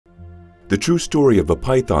The true story of a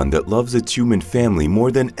python that loves its human family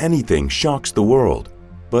more than anything shocks the world.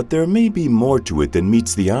 But there may be more to it than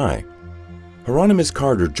meets the eye. Hieronymus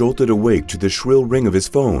Carter jolted awake to the shrill ring of his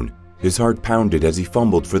phone. His heart pounded as he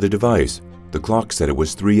fumbled for the device. The clock said it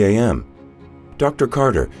was 3 a.m. "Dr.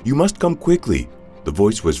 Carter, you must come quickly." The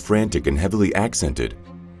voice was frantic and heavily accented.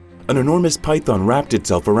 "An enormous python wrapped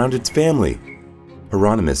itself around its family."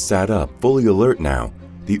 Hieronymus sat up, fully alert now.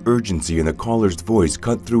 The urgency in the caller's voice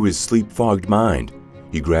cut through his sleep-fogged mind.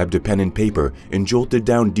 He grabbed a pen and paper and jolted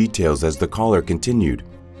down details as the caller continued.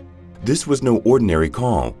 This was no ordinary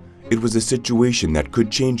call. It was a situation that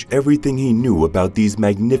could change everything he knew about these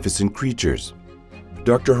magnificent creatures.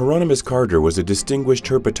 Dr. Hieronymus Carter was a distinguished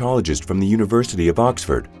herpetologist from the University of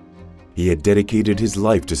Oxford. He had dedicated his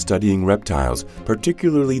life to studying reptiles,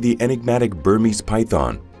 particularly the enigmatic Burmese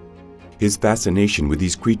python. His fascination with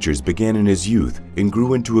these creatures began in his youth and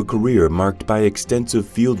grew into a career marked by extensive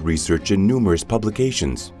field research and numerous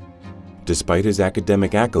publications. Despite his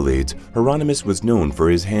academic accolades, Hieronymus was known for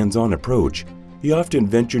his hands-on approach. He often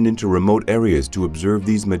ventured into remote areas to observe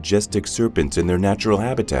these majestic serpents in their natural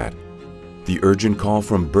habitat. The urgent call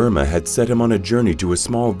from Burma had set him on a journey to a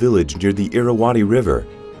small village near the Irrawaddy River.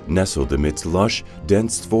 Nestled amidst lush,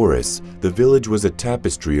 dense forests, the village was a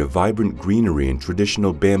tapestry of vibrant greenery and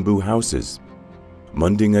traditional bamboo houses.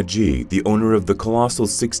 Munding Aji, the owner of the colossal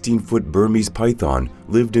 16-foot Burmese python,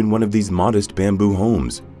 lived in one of these modest bamboo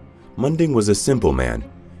homes. Munding was a simple man.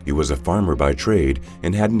 He was a farmer by trade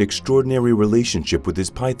and had an extraordinary relationship with his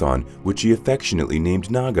python, which he affectionately named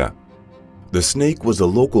Naga. The snake was a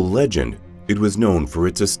local legend. It was known for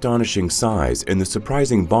its astonishing size and the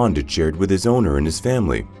surprising bond it shared with his owner and his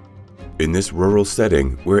family. In this rural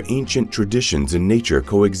setting, where ancient traditions and nature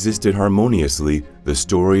coexisted harmoniously, the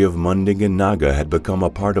story of Munding and Naga had become a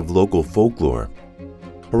part of local folklore.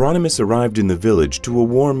 Hieronymus arrived in the village to a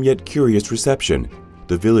warm yet curious reception.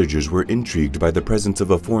 The villagers were intrigued by the presence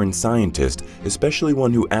of a foreign scientist, especially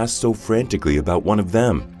one who asked so frantically about one of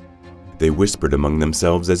them. They whispered among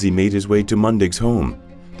themselves as he made his way to Munding's home.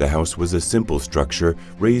 The house was a simple structure,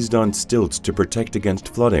 raised on stilts to protect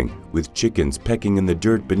against flooding, with chickens pecking in the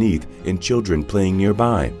dirt beneath and children playing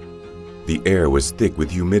nearby. The air was thick with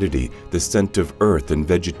humidity, the scent of earth and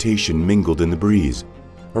vegetation mingled in the breeze.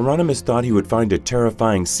 Hieronymus thought he would find a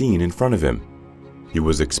terrifying scene in front of him. He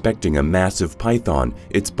was expecting a massive python,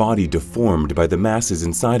 its body deformed by the masses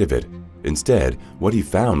inside of it. Instead, what he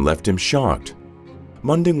found left him shocked.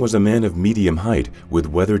 Munding was a man of medium height, with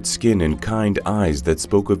weathered skin and kind eyes that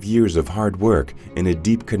spoke of years of hard work and a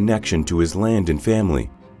deep connection to his land and family.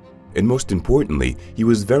 And most importantly, he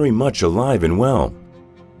was very much alive and well.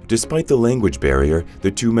 Despite the language barrier, the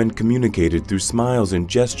two men communicated through smiles and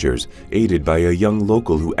gestures, aided by a young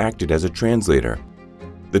local who acted as a translator.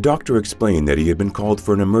 The doctor explained that he had been called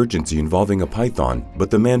for an emergency involving a python, but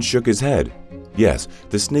the man shook his head. Yes,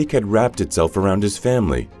 the snake had wrapped itself around his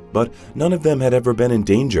family, but none of them had ever been in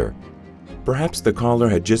danger. Perhaps the caller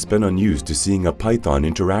had just been unused to seeing a python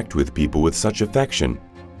interact with people with such affection.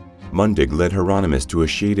 Munding led Hieronymus to a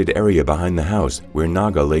shaded area behind the house where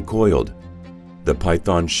Naga lay coiled. The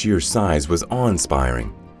python's sheer size was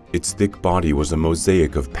awe-inspiring. Its thick body was a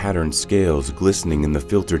mosaic of patterned scales glistening in the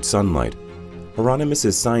filtered sunlight.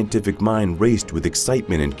 Hieronymus's scientific mind raced with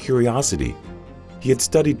excitement and curiosity. He had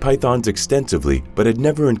studied pythons extensively, but had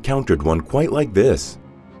never encountered one quite like this.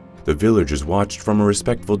 The villagers watched from a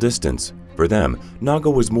respectful distance. For them,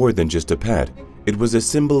 Naga was more than just a pet. It was a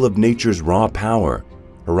symbol of nature's raw power.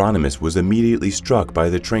 Hieronymus was immediately struck by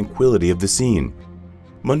the tranquility of the scene.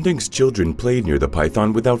 Munding's children played near the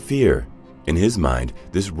python without fear. In his mind,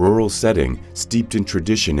 this rural setting, steeped in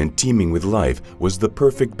tradition and teeming with life, was the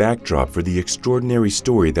perfect backdrop for the extraordinary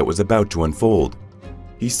story that was about to unfold.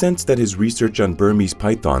 He sensed that his research on Burmese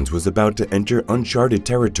pythons was about to enter uncharted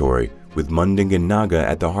territory, with Munding and Naga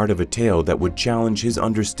at the heart of a tale that would challenge his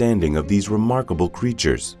understanding of these remarkable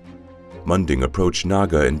creatures. Munding approached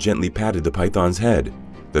Naga and gently patted the python's head.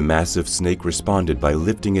 The massive snake responded by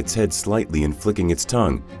lifting its head slightly and flicking its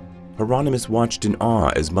tongue. Hieronymus watched in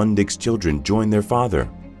awe as Munding's children joined their father.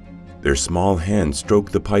 Their small hands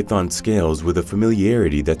stroked the python's scales with a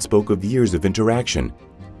familiarity that spoke of years of interaction.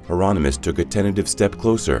 Hieronymus took a tentative step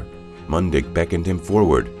closer. Munding beckoned him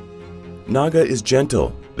forward. "Naga is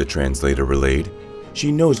gentle," the translator relayed.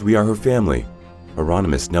 "She knows we are her family."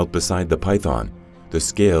 Hieronymus knelt beside the python. The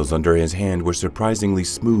scales under his hand were surprisingly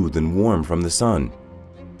smooth and warm from the sun.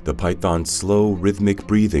 The python's slow, rhythmic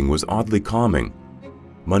breathing was oddly calming.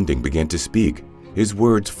 Munding began to speak. His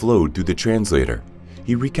words flowed through the translator.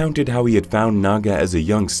 He recounted how he had found Naga as a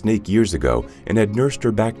young snake years ago and had nursed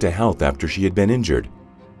her back to health after she had been injured.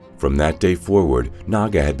 From that day forward,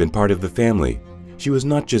 Naga had been part of the family. She was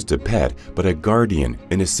not just a pet, but a guardian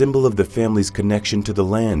and a symbol of the family's connection to the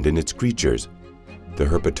land and its creatures. The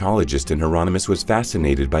herpetologist in Hieronymus was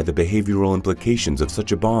fascinated by the behavioral implications of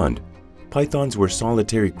such a bond. Pythons were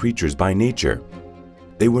solitary creatures by nature.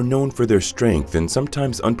 They were known for their strength and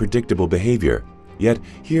sometimes unpredictable behavior. Yet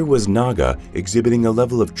here was Naga exhibiting a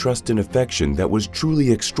level of trust and affection that was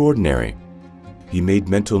truly extraordinary. He made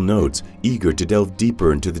mental notes, eager to delve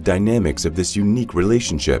deeper into the dynamics of this unique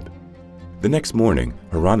relationship. The next morning,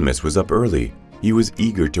 Hieronymus was up early. He was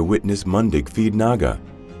eager to witness Mundig feed Naga.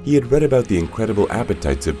 He had read about the incredible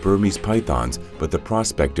appetites of Burmese pythons, but the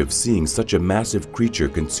prospect of seeing such a massive creature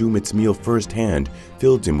consume its meal firsthand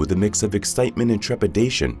filled him with a mix of excitement and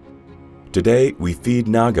trepidation. "Today, we feed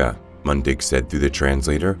Naga," Mundig said through the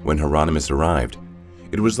translator when Hieronymus arrived.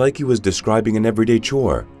 It was like he was describing an everyday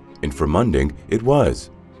chore, and for Mundig, it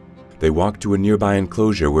was. They walked to a nearby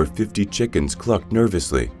enclosure where 50 chickens clucked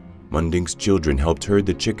nervously. Mundig's children helped herd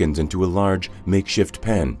the chickens into a large, makeshift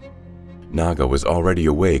pen. Naga was already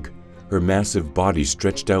awake, her massive body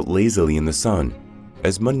stretched out lazily in the sun.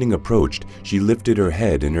 As Mundig approached, she lifted her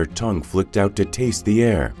head and her tongue flicked out to taste the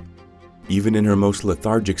air. Even in her most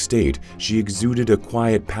lethargic state, she exuded a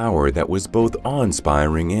quiet power that was both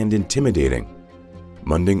awe-inspiring and intimidating.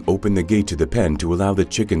 Mundig opened the gate to the pen to allow the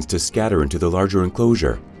chickens to scatter into the larger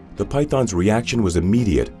enclosure. The python's reaction was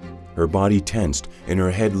immediate. Her body tensed and her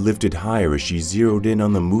head lifted higher as she zeroed in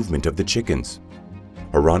on the movement of the chickens.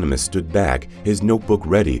 Hieronymus stood back, his notebook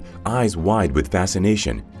ready, eyes wide with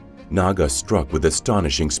fascination. Naga struck with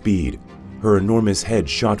astonishing speed. Her enormous head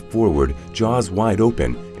shot forward, jaws wide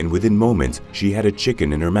open, and within moments she had a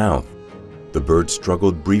chicken in her mouth. The bird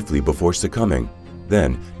struggled briefly before succumbing.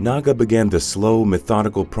 Then, Naga began the slow,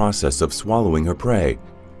 methodical process of swallowing her prey.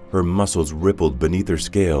 Her muscles rippled beneath her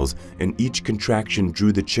scales, and each contraction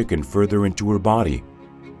drew the chicken further into her body.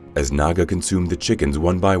 As Naga consumed the chickens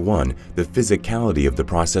one by one, the physicality of the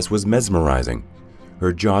process was mesmerizing.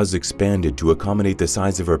 Her jaws expanded to accommodate the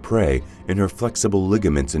size of her prey, and her flexible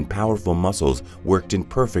ligaments and powerful muscles worked in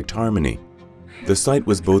perfect harmony. The sight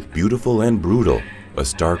was both beautiful and brutal, a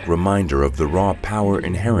stark reminder of the raw power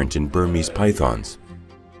inherent in Burmese pythons.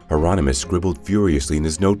 Hieronymus scribbled furiously in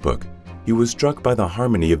his notebook. He was struck by the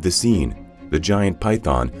harmony of the scene, the giant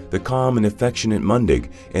python, the calm and affectionate Mundig,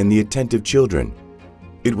 and the attentive children.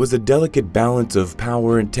 It was a delicate balance of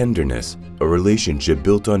power and tenderness, a relationship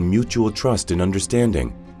built on mutual trust and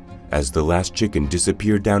understanding. As the last chicken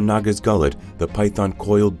disappeared down Naga's gullet, the python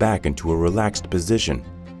coiled back into a relaxed position.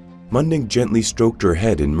 Mundig gently stroked her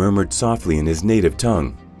head and murmured softly in his native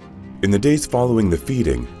tongue. In the days following the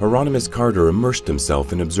feeding, Hieronymus Carter immersed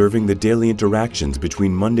himself in observing the daily interactions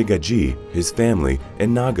between Mundig Aji, his family,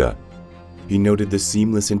 and Naga. He noted the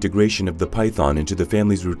seamless integration of the python into the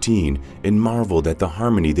family's routine and marveled at the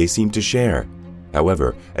harmony they seemed to share.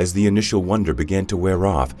 However, as the initial wonder began to wear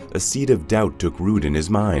off, a seed of doubt took root in his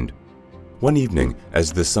mind. One evening,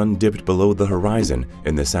 as the sun dipped below the horizon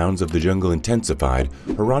and the sounds of the jungle intensified,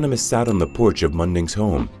 Hieronymus sat on the porch of Mundig's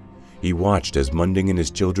home. He watched as Mundig and his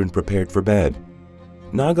children prepared for bed.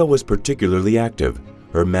 Naga was particularly active.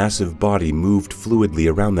 Her massive body moved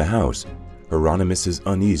fluidly around the house. Hieronymus's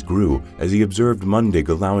unease grew as he observed Mundig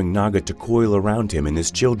allowing Naga to coil around him and his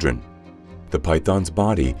children. The python's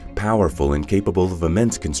body, powerful and capable of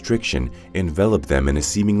immense constriction, enveloped them in a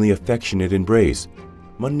seemingly affectionate embrace.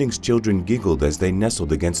 Mundig's children giggled as they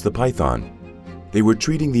nestled against the python. They were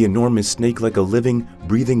treating the enormous snake like a living,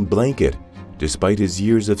 breathing blanket. Despite his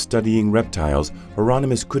years of studying reptiles,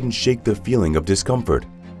 Hieronymus couldn't shake the feeling of discomfort.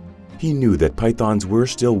 He knew that pythons were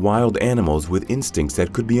still wild animals with instincts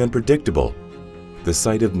that could be unpredictable. The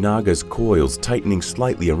sight of Naga's coils tightening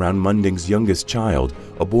slightly around Mundig's youngest child,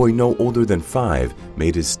 a boy no older than 5,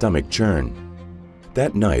 made his stomach churn.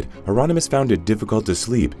 That night, Hieronymus found it difficult to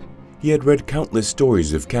sleep. He had read countless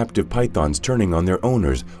stories of captive pythons turning on their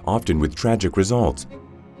owners, often with tragic results.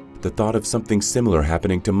 The thought of something similar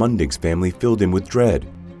happening to Mundig's family filled him with dread.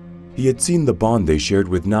 He had seen the bond they shared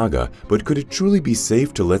with Naga, but could it truly be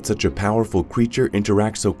safe to let such a powerful creature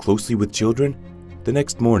interact so closely with children? The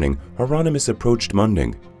next morning, Hieronymus approached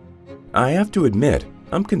Mundig. "I have to admit,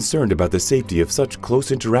 I'm concerned about the safety of such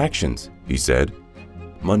close interactions," he said.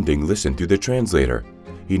 Mundig listened through the translator.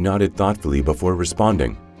 He nodded thoughtfully before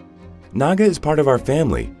responding. "Naga is part of our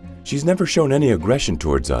family. She's never shown any aggression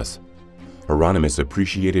towards us." Hieronymus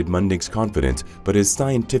appreciated Mundig's confidence, but his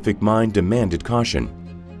scientific mind demanded caution.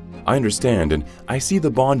 "I understand, and I see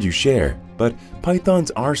the bond you share, but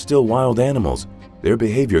pythons are still wild animals. Their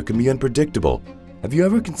behavior can be unpredictable. Have you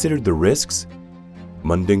ever considered the risks?"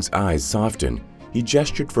 Mundig's eyes softened. He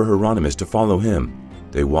gestured for Hieronymus to follow him.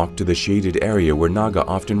 They walked to the shaded area where Naga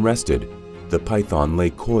often rested. The python lay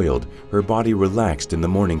coiled, her body relaxed in the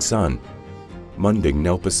morning sun. Munding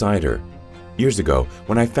knelt beside her. "Years ago,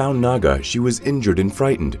 when I found Naga, she was injured and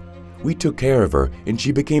frightened. We took care of her, and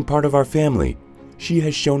she became part of our family. She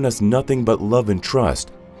has shown us nothing but love and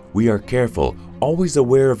trust. We are careful, always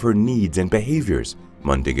aware of her needs and behaviors,"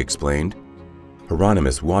 Munding explained.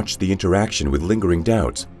 Hieronymus watched the interaction with lingering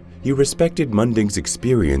doubts. He respected Munding's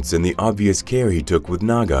experience and the obvious care he took with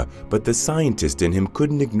Naga, but the scientist in him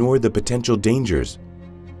couldn't ignore the potential dangers.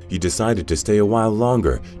 He decided to stay a while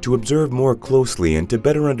longer, to observe more closely and to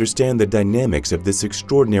better understand the dynamics of this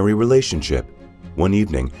extraordinary relationship. One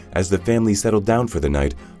evening, as the family settled down for the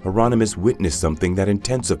night, Hieronymus witnessed something that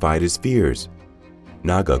intensified his fears.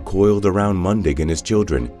 Naga coiled around Munding and his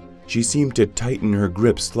children. She seemed to tighten her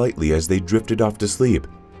grip slightly as they drifted off to sleep.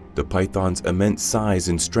 The python's immense size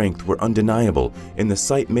and strength were undeniable, and the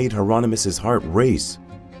sight made Hieronymus's heart race.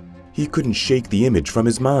 He couldn't shake the image from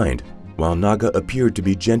his mind. While Naga appeared to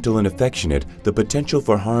be gentle and affectionate, the potential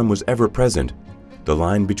for harm was ever present. The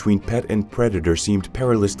line between pet and predator seemed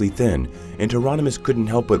perilously thin, and Hieronymus couldn't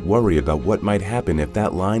help but worry about what might happen if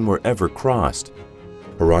that line were ever crossed.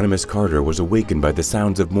 Hieronymus Carter was awakened by the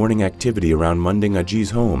sounds of morning activity around Munding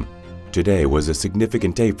Aji's home. Today was a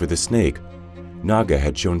significant day for the snake. Naga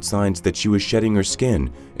had shown signs that she was shedding her skin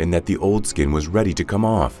and that the old skin was ready to come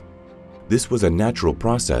off. This was a natural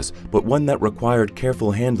process, but one that required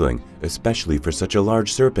careful handling, especially for such a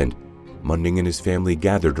large serpent. Munding and his family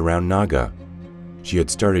gathered around Naga. She had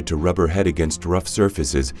started to rub her head against rough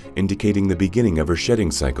surfaces, indicating the beginning of her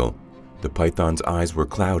shedding cycle. The python's eyes were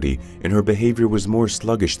cloudy, and her behavior was more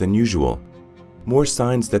sluggish than usual. More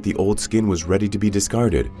signs that the old skin was ready to be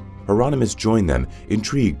discarded. Hieronymus joined them,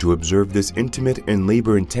 intrigued to observe this intimate and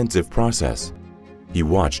labor-intensive process. He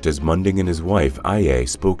watched as Munding and his wife, Aye,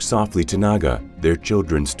 spoke softly to Naga. Their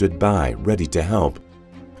children stood by, ready to help.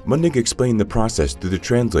 Munding explained the process through the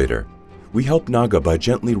translator. "We help Naga by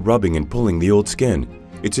gently rubbing and pulling the old skin.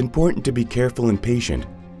 It's important to be careful and patient."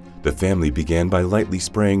 The family began by lightly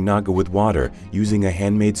spraying Naga with water using a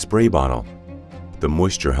handmade spray bottle. The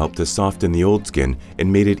moisture helped to soften the old skin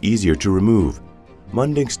and made it easier to remove.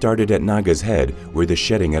 Munding started at Naga's head, where the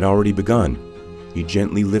shedding had already begun. He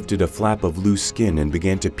gently lifted a flap of loose skin and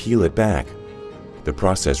began to peel it back. The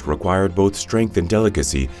process required both strength and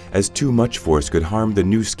delicacy, as too much force could harm the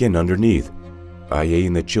new skin underneath. Aye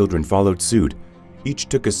and the children followed suit. Each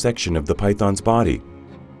took a section of the python's body.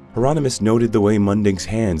 Hieronymus noted the way Munding's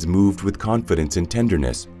hands moved with confidence and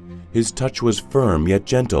tenderness. His touch was firm yet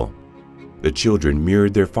gentle. The children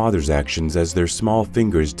mirrored their father's actions as their small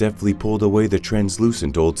fingers deftly pulled away the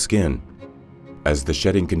translucent old skin. As the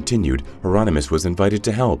shedding continued, Hieronymus was invited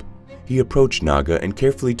to help. He approached Naga and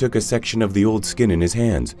carefully took a section of the old skin in his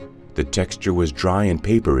hands. The texture was dry and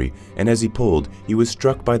papery, and as he pulled, he was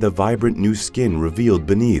struck by the vibrant new skin revealed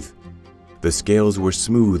beneath. The scales were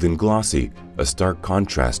smooth and glossy, a stark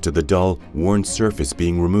contrast to the dull, worn surface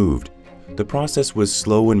being removed. The process was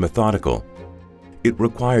slow and methodical. It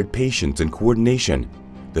required patience and coordination.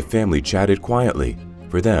 The family chatted quietly.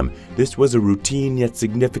 For them, this was a routine yet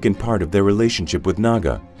significant part of their relationship with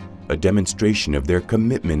Naga, a demonstration of their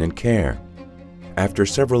commitment and care. After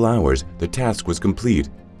several hours, the task was complete.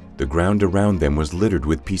 The ground around them was littered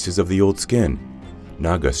with pieces of the old skin.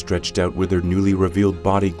 Naga stretched out with her newly revealed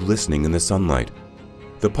body glistening in the sunlight.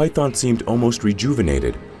 The python seemed almost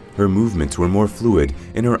rejuvenated. Her movements were more fluid,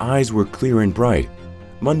 and her eyes were clear and bright.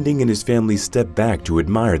 Munding and his family stepped back to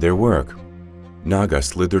admire their work. Naga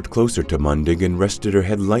slithered closer to Munding and rested her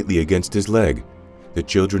head lightly against his leg. The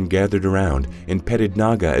children gathered around and petted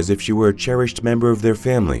Naga as if she were a cherished member of their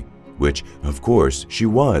family, which, of course, she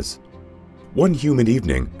was. One humid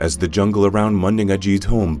evening, as the jungle around Munding Aji's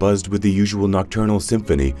home buzzed with the usual nocturnal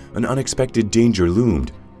symphony, an unexpected danger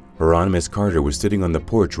loomed. Hieronymus Carter was sitting on the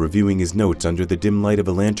porch reviewing his notes under the dim light of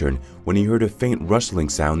a lantern when he heard a faint rustling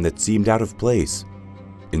sound that seemed out of place.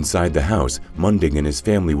 Inside the house, Munding and his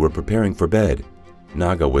family were preparing for bed.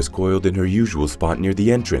 Naga was coiled in her usual spot near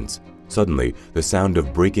the entrance. Suddenly, the sound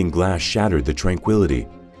of breaking glass shattered the tranquility.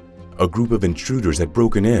 A group of intruders had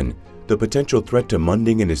broken in. The potential threat to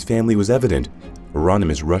Munding and his family was evident.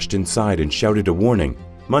 Hieronymus rushed inside and shouted a warning.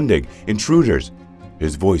 "Munding, intruders!"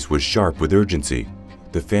 His voice was sharp with urgency.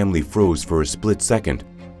 The family froze for a split second.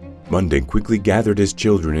 Munding quickly gathered his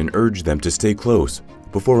children and urged them to stay close.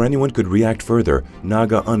 Before anyone could react further,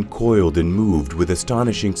 Naga uncoiled and moved with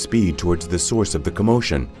astonishing speed towards the source of the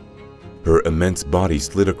commotion. Her immense body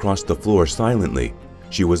slid across the floor silently.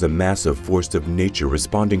 She was a massive force of nature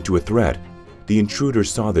responding to a threat. The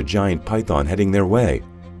intruders saw the giant python heading their way.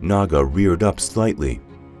 Naga reared up slightly.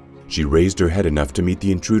 She raised her head enough to meet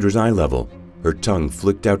the intruder's eye level. Her tongue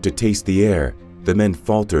flicked out to taste the air. The men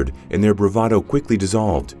faltered, and their bravado quickly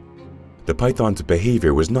dissolved. The python's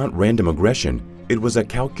behavior was not random aggression. It was a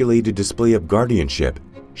calculated display of guardianship.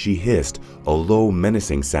 She hissed, a low,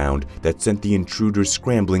 menacing sound that sent the intruders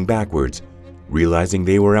scrambling backwards. Realizing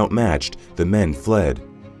they were outmatched, the men fled.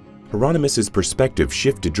 Hieronymus's perspective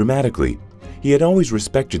shifted dramatically. He had always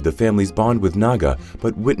respected the family's bond with Naga,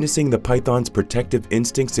 but witnessing the python's protective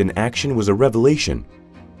instincts in action was a revelation.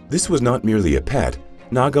 This was not merely a pet.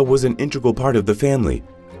 Naga was an integral part of the family.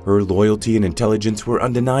 Her loyalty and intelligence were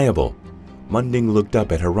undeniable. Munding looked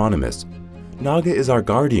up at Hieronymus. "Naga is our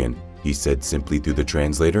guardian," he said simply through the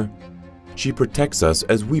translator. "She protects us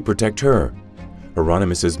as we protect her."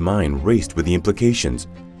 Hieronymus's mind raced with the implications.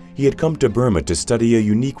 He had come to Burma to study a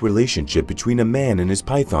unique relationship between a man and his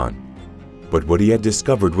python. But what he had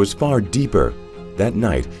discovered was far deeper. That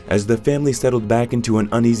night, as the family settled back into an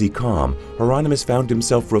uneasy calm, Hieronymus found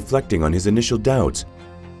himself reflecting on his initial doubts.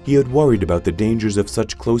 He had worried about the dangers of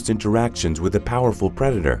such close interactions with a powerful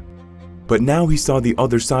predator. But now he saw the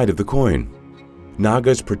other side of the coin.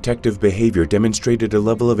 Naga's protective behavior demonstrated a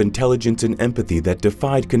level of intelligence and empathy that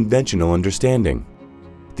defied conventional understanding.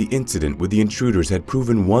 The incident with the intruders had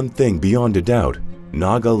proven one thing beyond a doubt: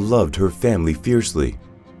 Naga loved her family fiercely.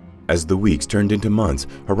 As the weeks turned into months,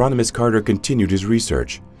 Hieronymus Carter continued his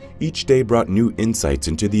research. Each day brought new insights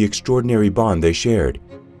into the extraordinary bond they shared.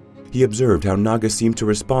 He observed how Naga seemed to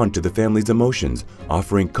respond to the family's emotions,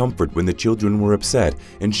 offering comfort when the children were upset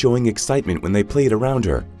and showing excitement when they played around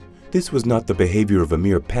her. This was not the behavior of a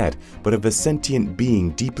mere pet, but of a sentient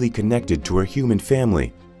being deeply connected to her human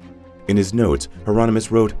family. In his notes, Hieronymus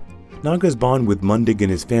wrote, "Naga's bond with Munding and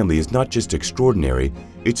his family is not just extraordinary,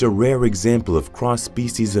 it's a rare example of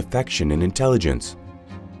cross-species affection and intelligence.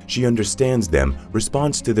 She understands them,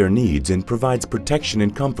 responds to their needs, and provides protection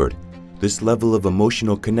and comfort. This level of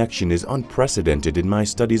emotional connection is unprecedented in my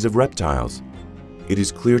studies of reptiles. It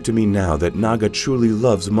is clear to me now that Naga truly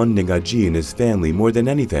loves Munding Aji and his family more than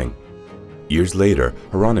anything." Years later,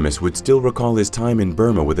 Hieronymus would still recall his time in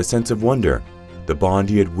Burma with a sense of wonder. The bond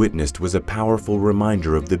he had witnessed was a powerful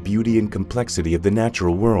reminder of the beauty and complexity of the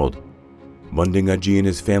natural world. Munding Aji and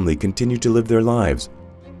his family continued to live their lives.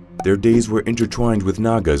 Their days were intertwined with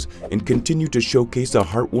Naga's and continued to showcase a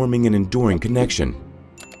heartwarming and enduring connection.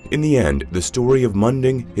 In the end, the story of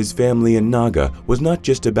Munding, his family, and Naga was not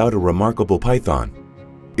just about a remarkable python.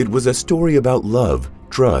 It was a story about love,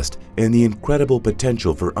 trust, and the incredible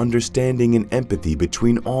potential for understanding and empathy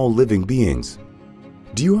between all living beings.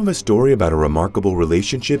 Do you have a story about a remarkable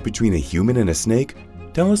relationship between a human and a snake?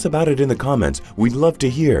 Tell us about it in the comments. We'd love to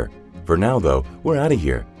hear. For now, though, we're out of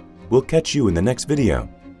here. We'll catch you in the next video.